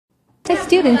my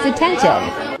students' attention.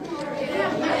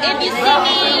 If you see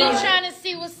me, you trying to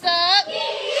see what's up.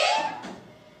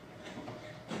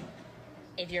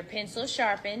 If your pencil's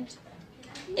sharpened,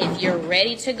 if you're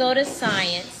ready to go to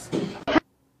science.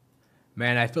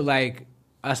 Man, I feel like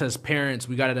us as parents,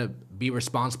 we got to be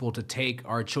responsible to take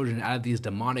our children out of these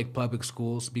demonic public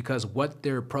schools, because what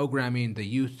they're programming the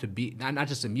youth to be, not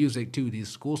just the music too, these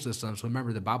school systems.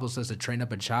 Remember, the Bible says to train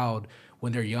up a child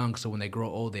when they're young, so when they grow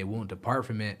old, they won't depart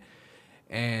from it.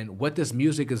 And what this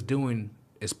music is doing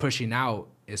is pushing out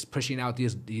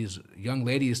these young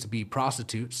ladies to be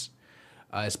prostitutes.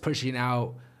 It's pushing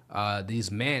out these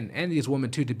men and these women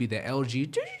too to be the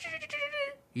LG,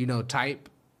 type.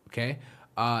 Okay.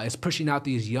 It's pushing out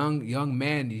these young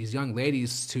men, these young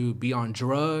ladies to be on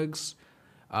drugs,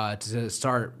 to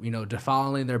start,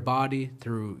 defiling their body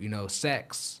through,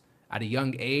 sex at a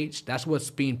young age. That's what's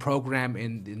being programmed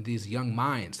in these young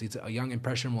minds, these young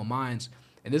impressionable minds.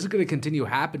 And this is going to continue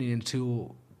happening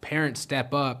until parents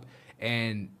step up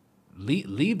and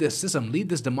leave this system, leave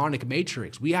this demonic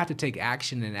matrix. We have to take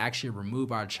action and actually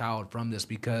remove our child from this,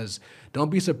 because don't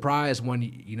be surprised when,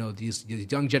 these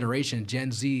young generation,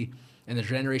 Gen Z, and the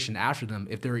generation after them,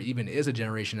 if there even is a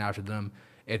generation after them,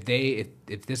 if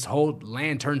this whole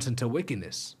land turns into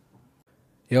wickedness.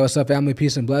 Yo, what's up, family?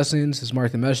 Peace and blessings. It's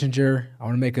Mark the Messenger. I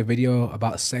want to make a video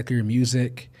about secular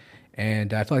music,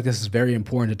 and I feel like this is very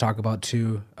important to talk about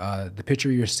too. The picture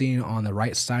you're seeing on the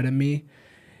right side of me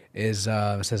is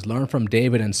it says, "Learn from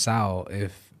David and Saul.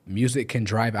 If music can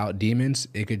drive out demons,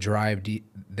 it could drive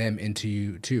them into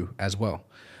you too as well."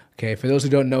 Okay, for those who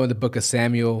don't know, in the book of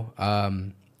Samuel,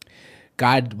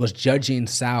 God was judging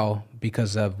Saul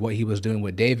because of what he was doing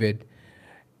with David,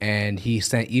 and he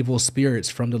sent evil spirits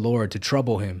from the Lord to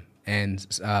trouble him. And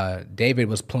David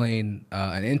was playing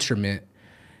an instrument,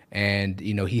 and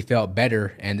he felt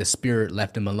better, and the spirit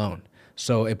left him alone.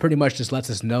 So it pretty much just lets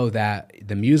us know that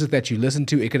the music that you listen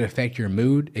to, it could affect your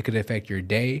mood, it could affect your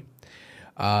day.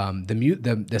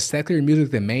 The secular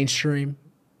music, the mainstream,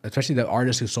 especially the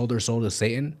artists who sold their soul to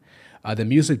Satan, the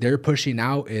music they're pushing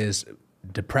out is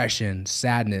depression,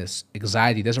 sadness,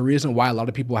 anxiety. There's a reason why a lot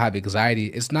of people have anxiety.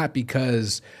 It's not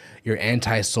because you're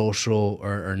antisocial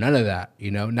or none of that,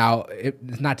 Now,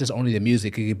 it's not just only the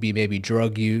music. It could be maybe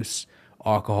drug use,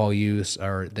 alcohol use,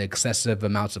 or the excessive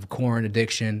amounts of corn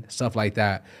addiction, stuff like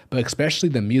that. But especially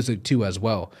the music too as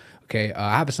well. Okay,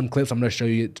 I have some clips I'm going to show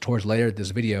you towards later in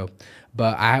this video.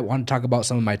 But I want to talk about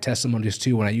some of my testimonies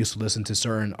too when I used to listen to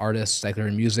certain artists, secular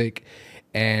music,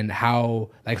 and how,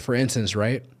 like, for instance,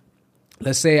 right?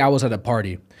 Let's say I was at a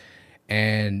party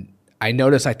and I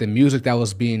noticed like the music that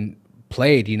was being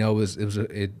played,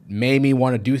 it made me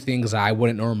want to do things I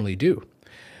wouldn't normally do.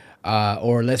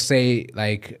 Or let's say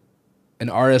like an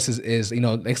artist is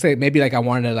let's say maybe like I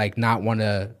wanted to like not want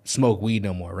to smoke weed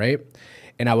no more, right?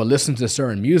 And I would listen to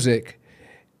certain music,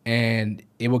 and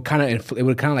it would kind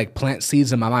of like plant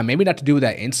seeds in my mind. Maybe not to do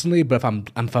that instantly, but if I'm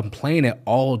playing it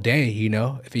all day,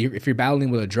 if you're battling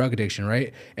with a drug addiction,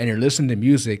 right, and you're listening to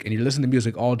music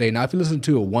all day. Now, if you listen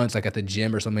to it once, like at the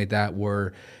gym or something like that,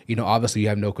 where obviously you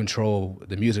have no control,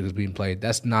 the music is being played,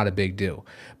 that's not a big deal.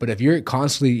 But if you're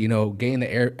constantly getting the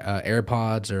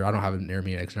AirPods, or I don't have an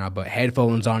AirPods now, but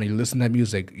headphones on, and you listen to that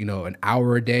music, an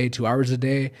hour a day, 2 hours a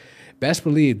day, best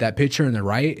believe that picture on the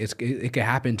right, it could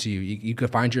happen to you. You could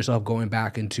find yourself going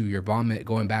back into your vomit,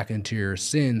 going back into your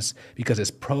sins, because it's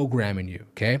programming you,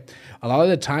 okay? A lot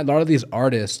of these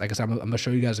artists, like I said, I'm going to show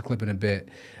you guys a clip in a bit.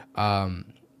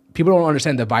 People don't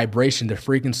understand the vibration, the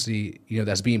frequency,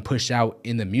 that's being pushed out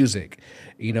in the music.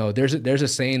 There's a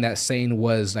saying that Satan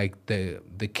was like the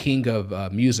king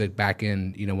of music back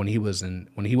in, when he wasn't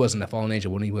a fallen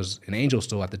angel, when he was an angel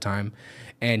still at the time.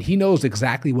 And he knows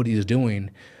exactly what he's doing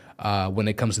when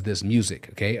it comes to this music,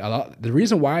 okay? The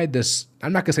reason why this,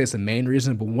 I'm not gonna say it's the main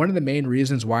reason, but one of the main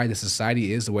reasons why the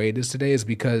society is the way it is today is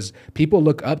because people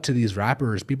look up to these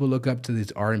rappers, people look up to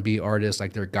these R&B artists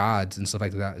like they're gods and stuff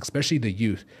like that, especially the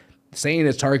youth. Saying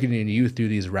it's targeting the youth through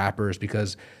these rappers,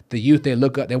 because the youth, they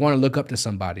want to look up to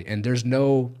somebody, and there's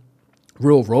no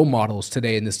real role models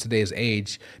today in today's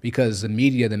age, because the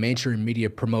mainstream media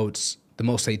promotes the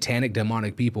most satanic,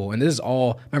 demonic people. And this is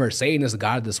all, remember, Satan is the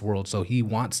god of this world, so he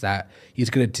wants that.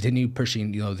 He's going to continue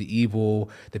pushing, the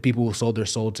evil, the people who sold their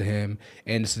soul to him,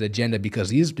 and it's an agenda, because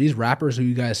these rappers who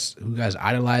you guys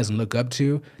idolize and look up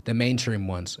to, the mainstream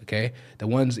ones, okay? The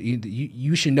ones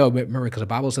you should know, remember, because the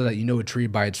Bible says that you know a tree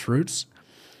by its fruits.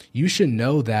 You should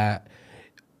know that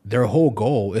their whole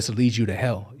goal is to lead you to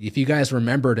hell. If you guys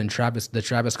remembered in the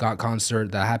Travis Scott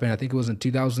concert that happened, I think it was in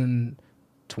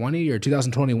 2020 or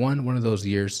 2021, one of those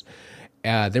years,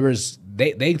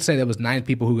 they say there was 9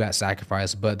 people who got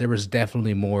sacrificed, but there was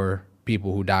definitely more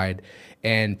people who died.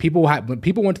 And when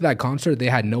people went to that concert, they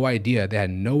had no idea. They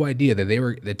had no idea that they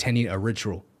were attending a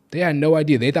ritual. They had no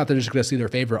idea. They thought they're just going to see their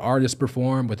favorite artist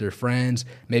perform with their friends,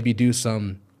 maybe do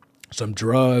some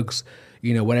drugs,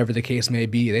 you know, whatever the case may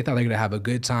be. They thought they were going to have a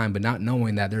good time, but not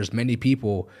knowing that there's many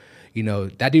people, you know,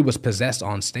 that dude was possessed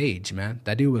on stage, man.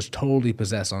 That dude was totally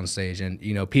possessed on stage, and,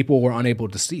 you know, people were unable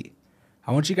to see.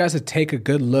 I want you guys to take a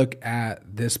good look at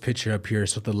this picture up here.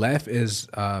 So the left is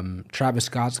Travis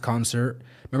Scott's concert.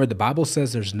 Remember, the Bible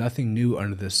says there's nothing new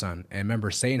under the sun. And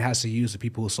remember, Satan has to use the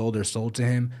people who sold their soul to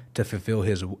him to fulfill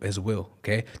his will,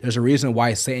 okay? There's a reason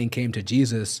why Satan came to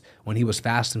Jesus when he was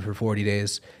fasting for 40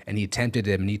 days, and he tempted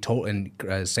him,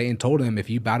 and Satan told him, if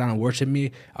you bow down and worship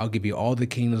me, I'll give you all the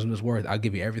kingdoms in this world. I'll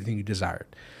give you everything you desired.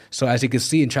 So as you can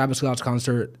see in Travis Scott's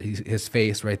concert, his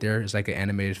face right there is like an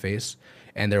animated face,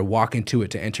 and they're walking to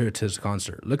it to enter to his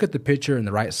concert. Look at the picture on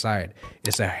the right side.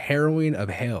 It's a harrowing of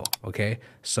hell, okay?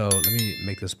 So let me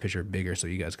make this picture bigger so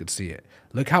you guys could see it.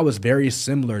 Look how it's very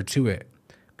similar to it.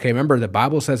 Okay, remember, the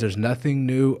Bible says there's nothing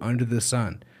new under the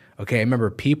sun. Okay, remember,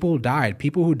 people died.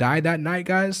 People who died that night,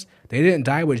 guys, they didn't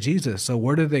die with Jesus. So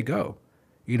where did they go?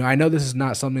 You know, I know this is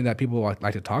not something that people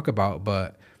like to talk about,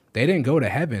 but they didn't go to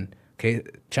heaven. Okay,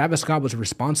 Travis Scott was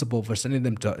responsible for sending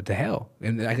them to hell.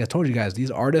 And like I told you guys,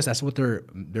 these artists, that's what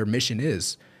their mission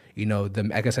is. You know,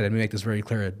 like I said, let me make this very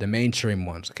clear, the mainstream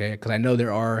ones, okay? Because I know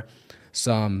there are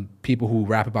some people who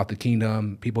rap about the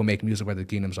kingdom, people make music about the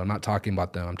kingdom, so I'm not talking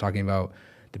about them. I'm talking about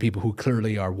the people who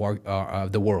clearly are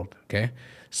the world, okay?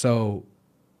 So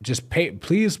just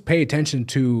please pay attention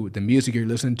to the music you're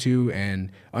listening to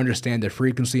and understand the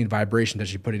frequency and vibration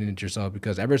that you're putting into yourself,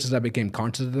 because ever since I became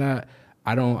conscious of that,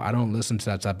 I don't listen to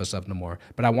that type of stuff no more.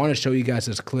 But I want to show you guys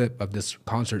this clip of this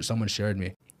concert someone shared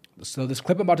me. So this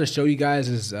clip I'm about to show you guys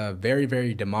is very,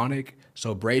 very demonic.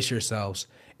 So brace yourselves.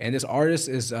 And this artist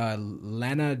is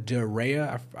Lana Del Rey.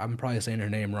 I'm probably saying her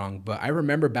name wrong, but I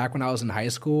remember back when I was in high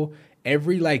school,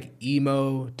 every like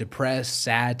emo, depressed,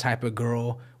 sad type of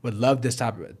girl would love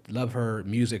love her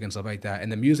music and stuff like that.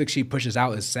 And the music she pushes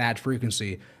out is sad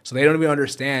frequency. So they don't even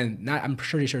understand, I'm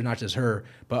pretty sure not just her,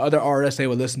 but other artists they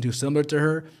would listen to similar to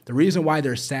her. The reason why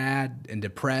they're sad and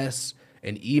depressed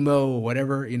and emo or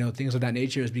whatever, you know, things of that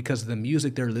nature is because of the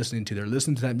music they're listening to. They're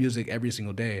listening to that music every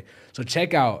single day. So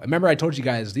check out, remember I told you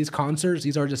guys, these concerts,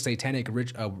 these are just satanic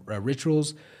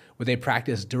rituals where they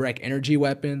practice direct energy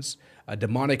weapons,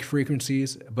 demonic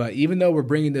frequencies. But even though we're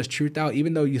bringing this truth out,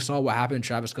 even though you saw what happened in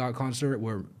Travis Scott concert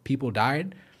where people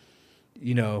died,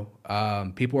 you know,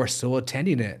 people are still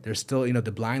attending it. They're still, you know,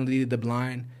 the blind lead the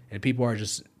blind, and people are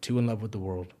just too in love with the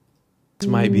world. This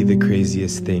might be the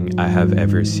craziest thing I have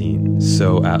ever seen.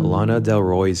 So at Lana Del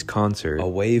Rey's concert, a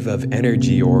wave of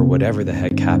energy or whatever the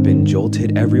heck happened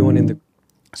jolted everyone in the...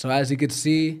 So as you can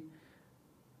see,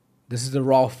 this is the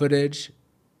raw footage.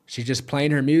 She's just playing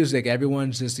her music.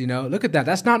 Everyone's just, you know, look at that.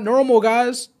 That's not normal,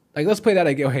 guys. Like, let's play that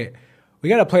again. Wait, we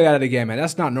got to play that again, man.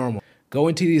 That's not normal.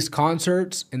 Going to these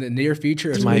concerts in the near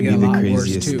future is might be the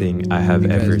craziest thing I have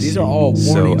ever seen. These are all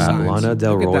so signs. At Lana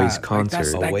Del Rey's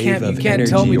concert, like, a wave of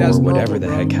energy or whatever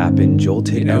the heck happened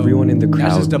jolted everyone in the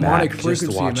crowd back. Just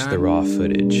watch the raw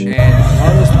footage. And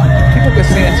all those people can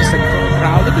say it's just a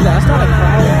crowd. Look at that. That's not a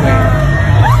crowd wave.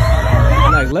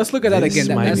 Like, let's look at that again.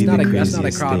 That's not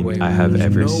a crowd wave. I have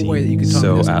ever seen.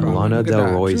 So at Lana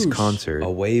Del Rey's concert, a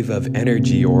wave of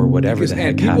energy or whatever the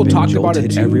heck happened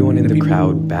jolted everyone in the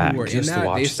crowd back. Just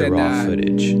watch the raw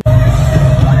footage.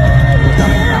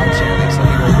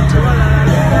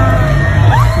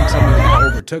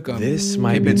 This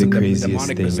might be the craziest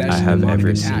thing I have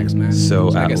ever seen.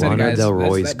 So at Lana Del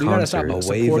Rey's concert, a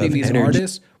wave of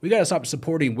energy. We got to stop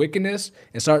supporting wickedness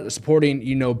and start supporting,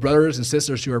 you know, brothers and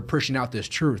sisters who are pushing out this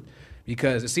truth,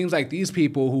 because it seems like these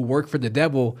people who work for the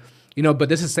devil, you know, but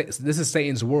this is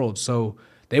Satan's world. So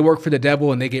they work for the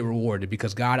devil and they get rewarded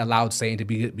because God allowed Satan to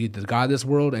be the God of this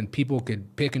world, and people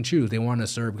could pick and choose. They want to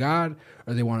serve God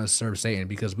or they want to serve Satan,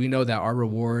 because we know that our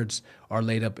rewards are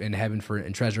laid up in heaven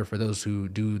and treasure for those who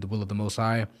do the will of the Most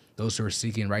High, those who are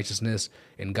seeking righteousness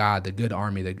in God, the good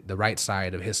army, the right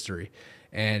side of history.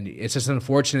 And it's just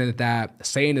unfortunate that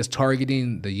Satan is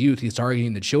targeting the youth. He's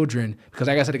targeting the children. Because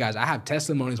like I said, guys, I have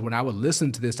testimonies when I would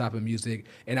listen to this type of music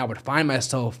and I would find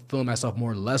myself feeling myself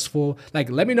more lustful. Like,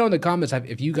 let me know in the comments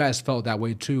if you guys felt that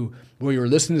way too, where you were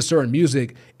listening to certain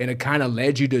music and it kind of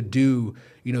led you to do,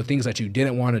 you know, things that you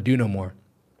didn't want to do no more.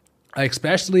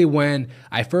 Especially when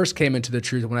I first came into the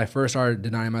truth, when I first started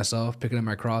denying myself, picking up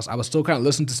my cross, I was still kind of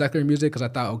listening to secular music because I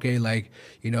thought, okay, like,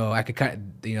 you know, I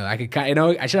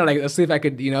should like, let's see if I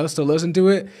could, you know, still listen to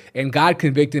it. And God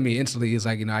convicted me instantly. He's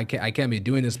like, you know, I can't be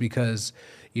doing this because,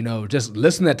 you know, just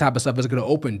listening to that type of stuff is going to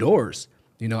open doors.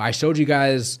 You know, I showed you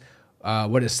guys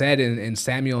what it said in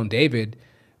Samuel and David,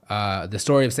 the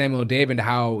story of Samuel and David,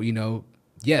 how, you know,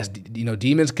 yes, you know,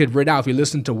 demons could rid out if you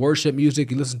listen to worship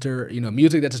music, you listen to, you know,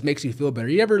 music that just makes you feel better.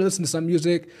 You ever listen to some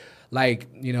music like,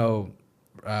 you know,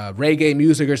 reggae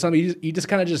music or something, you just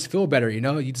kind of just feel better, you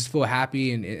know, you just feel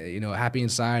happy and, you know, happy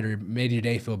inside, or made your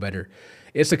day feel better.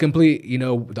 It's a complete, you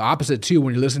know, the opposite too,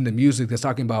 when you listen to music that's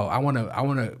talking about, I want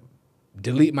to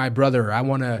delete my brother. I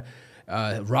want to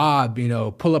rob, you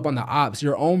know, pull up on the ops,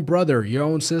 your own brother, your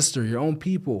own sister, your own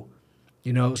people,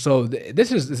 you know? So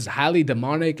this is highly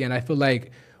demonic. And I feel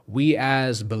like we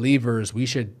as believers, we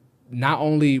should not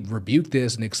only rebuke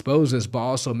this and expose this, but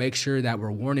also make sure that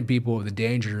we're warning people of the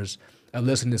dangers of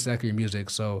listening to secular music.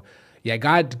 So yeah,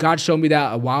 God showed me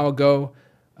that a while ago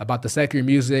about the secular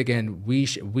music, and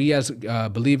we as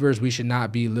believers, we should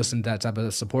not be listening to that type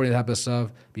of, supporting that type of stuff,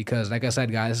 because like I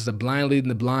said, guys, this is a blind leading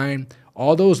the blind.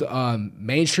 All those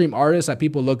mainstream artists that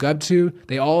people look up to,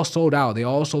 they all sold out. They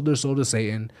all sold their soul to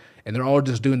Satan, and they're all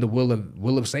just doing the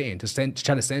will of Satan to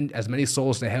try to send as many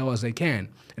souls to hell as they can.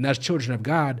 And as children of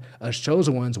God, as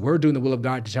chosen ones, we're doing the will of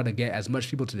God to try to get as much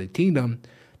people to the kingdom,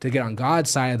 to get on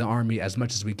God's side of the army as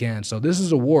much as we can. So this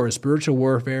is a war, a spiritual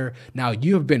warfare. Now,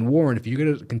 you have been warned. If you're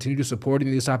going to continue to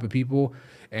supporting these type of people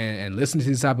and listen to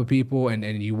these type of people, and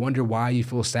you wonder why you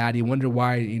feel sad, you wonder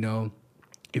why, you know,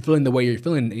 you're feeling the way you're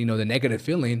feeling, you know, the negative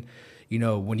feeling, you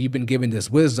know, when you've been given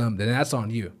this wisdom, then that's on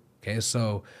you. Okay,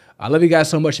 so I love you guys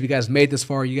so much. If you guys made this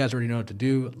far, you guys already know what to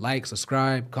do. Like,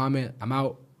 subscribe, comment. I'm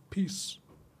out. Peace.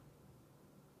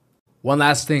 One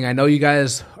last thing. I know you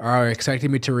guys are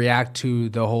expecting me to react to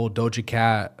the whole Doja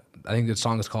Cat, I think the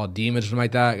song is called Demons or something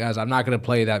like that. Guys, I'm not going to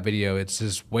play that video. It's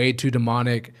just way too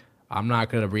demonic. I'm not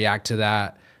going to react to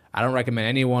that. I don't recommend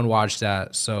anyone watch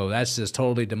that. So that's just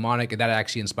totally demonic, and that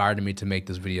actually inspired me to make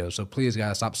this video. So please,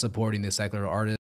 guys, stop supporting this secular artist.